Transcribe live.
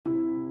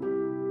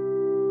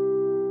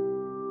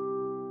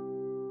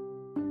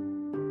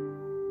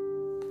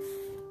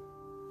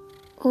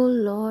O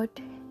Lord,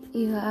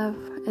 you have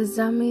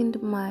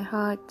examined my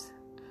heart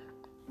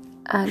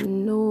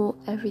and know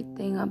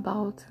everything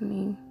about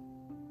me.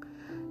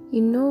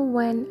 You know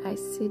when I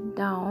sit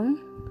down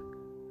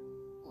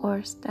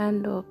or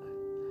stand up.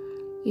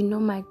 You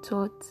know my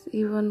thoughts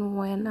even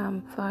when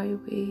I'm far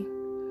away.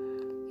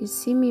 You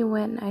see me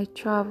when I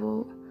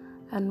travel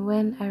and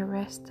when I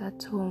rest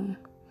at home.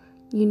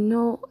 You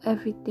know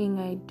everything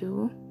I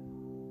do.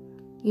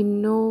 You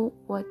know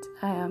what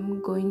I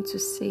am going to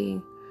say.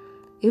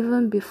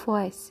 Even before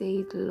I say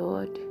it,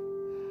 Lord,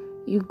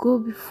 you go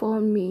before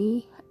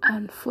me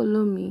and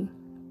follow me.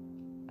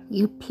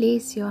 You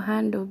place your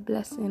hand of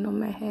blessing on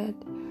my head.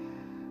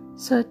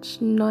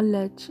 Such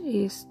knowledge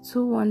is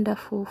too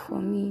wonderful for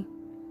me,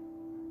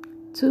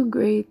 too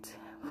great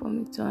for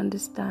me to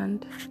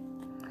understand.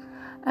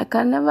 I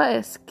can never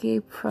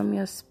escape from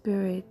your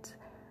spirit.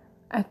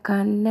 I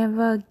can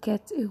never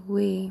get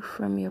away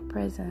from your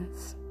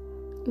presence.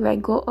 If I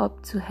go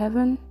up to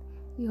heaven,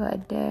 you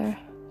are there.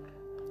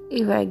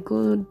 If I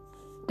go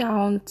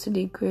down to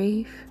the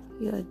grave,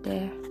 you are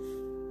there.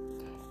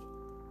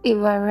 If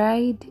I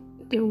ride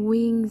the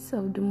wings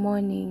of the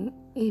morning,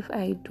 if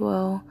I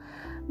dwell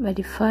by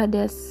the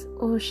farthest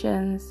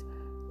oceans,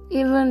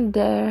 even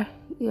there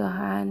your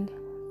hand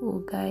will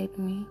guide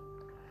me,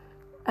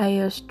 and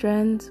your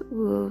strength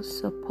will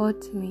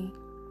support me.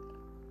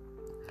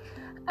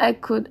 I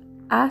could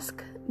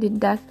ask the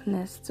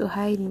darkness to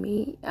hide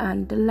me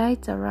and the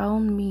light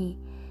around me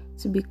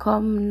to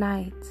become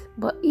night,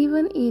 but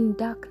even in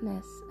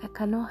darkness I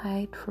cannot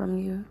hide from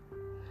you.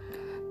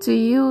 To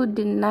you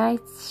the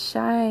night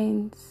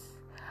shines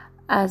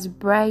as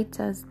bright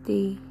as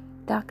day.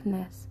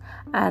 Darkness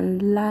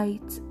and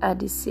light are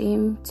the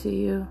same to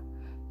you.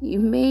 You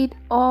made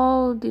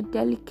all the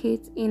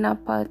delicate inner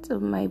parts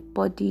of my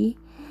body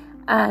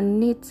and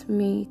knit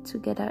me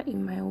together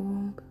in my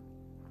womb.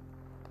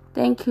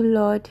 Thank you,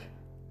 Lord,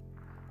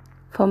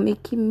 for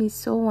making me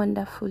so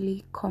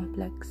wonderfully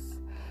complex.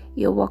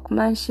 Your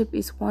workmanship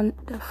is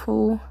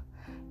wonderful.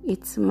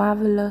 It's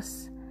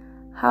marvelous.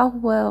 How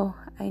well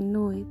I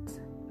know it.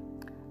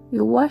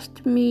 You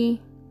watched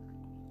me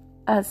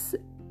as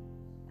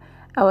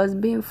I was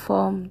being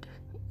formed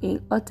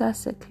in utter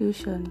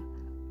seclusion.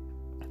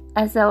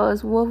 As I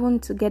was woven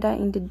together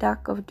in the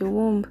dark of the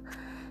womb,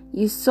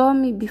 you saw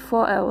me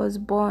before I was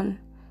born.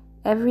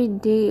 Every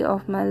day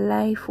of my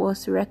life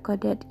was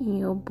recorded in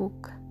your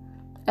book.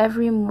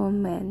 Every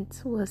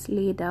moment was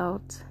laid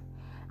out.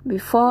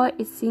 Before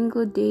a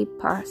single day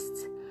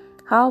passed,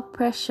 how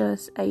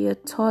precious are your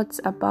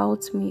thoughts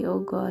about me, O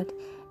God.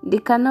 They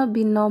cannot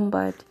be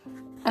numbered.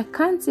 I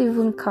can't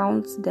even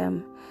count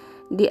them.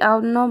 They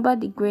outnumber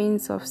the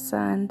grains of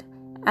sand.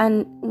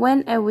 And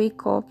when I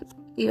wake up,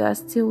 you are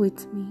still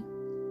with me.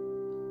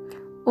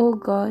 O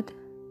God,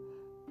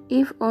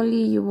 if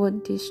only you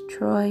would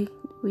destroy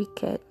the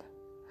wicked.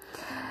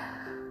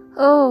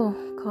 Oh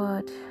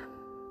God,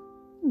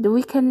 the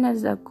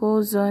wickedness that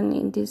goes on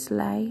in this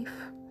life,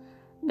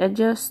 they're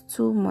just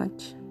too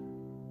much.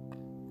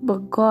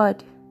 But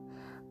God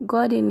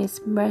in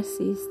His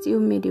mercy still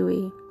made a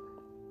way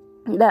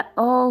that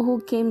all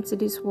who came to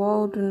this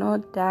world do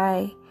not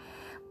die,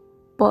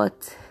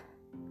 but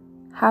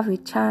have a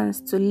chance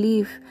to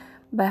live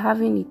by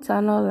having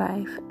eternal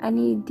life. And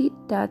He did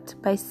that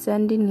by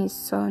sending His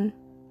Son.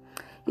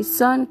 His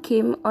Son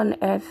came on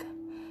earth.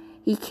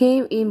 He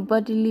came in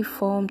bodily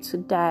form to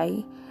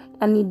die,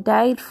 and He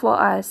died for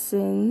our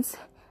sins,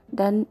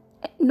 that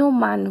no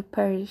man will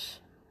perish,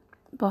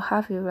 but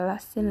have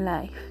everlasting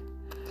life.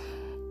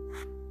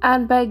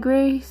 And by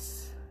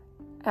grace,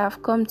 I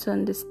have come to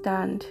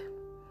understand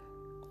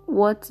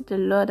what the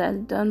Lord has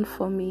done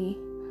for me.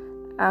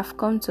 I have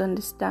come to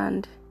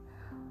understand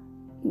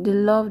the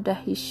love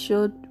that He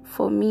showed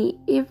for me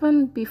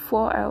even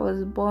before I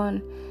was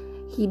born.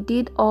 He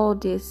did all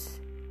this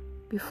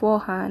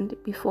beforehand,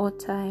 before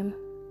time.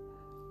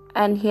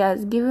 And He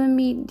has given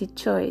me the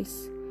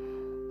choice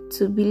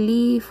to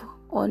believe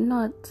or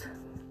not.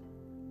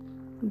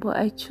 But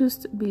I choose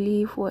to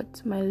believe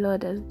what my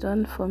Lord has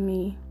done for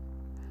me.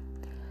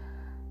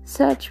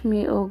 Search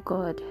me, O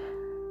God,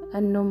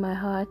 and know my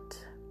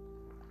heart.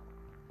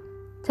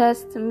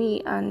 Test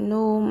me and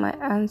know my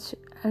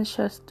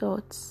anxious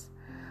thoughts.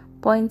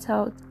 Point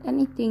out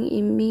anything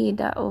in me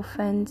that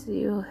offends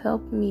you.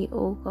 Help me,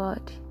 O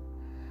God,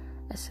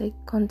 as I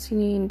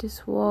continue in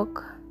this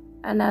walk.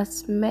 And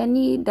as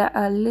many that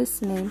are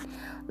listening,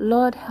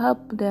 Lord,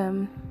 help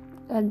them.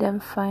 Let them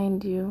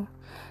find you.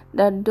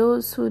 That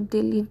those who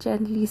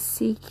diligently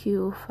seek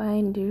you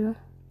find you.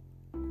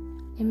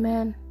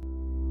 Amen.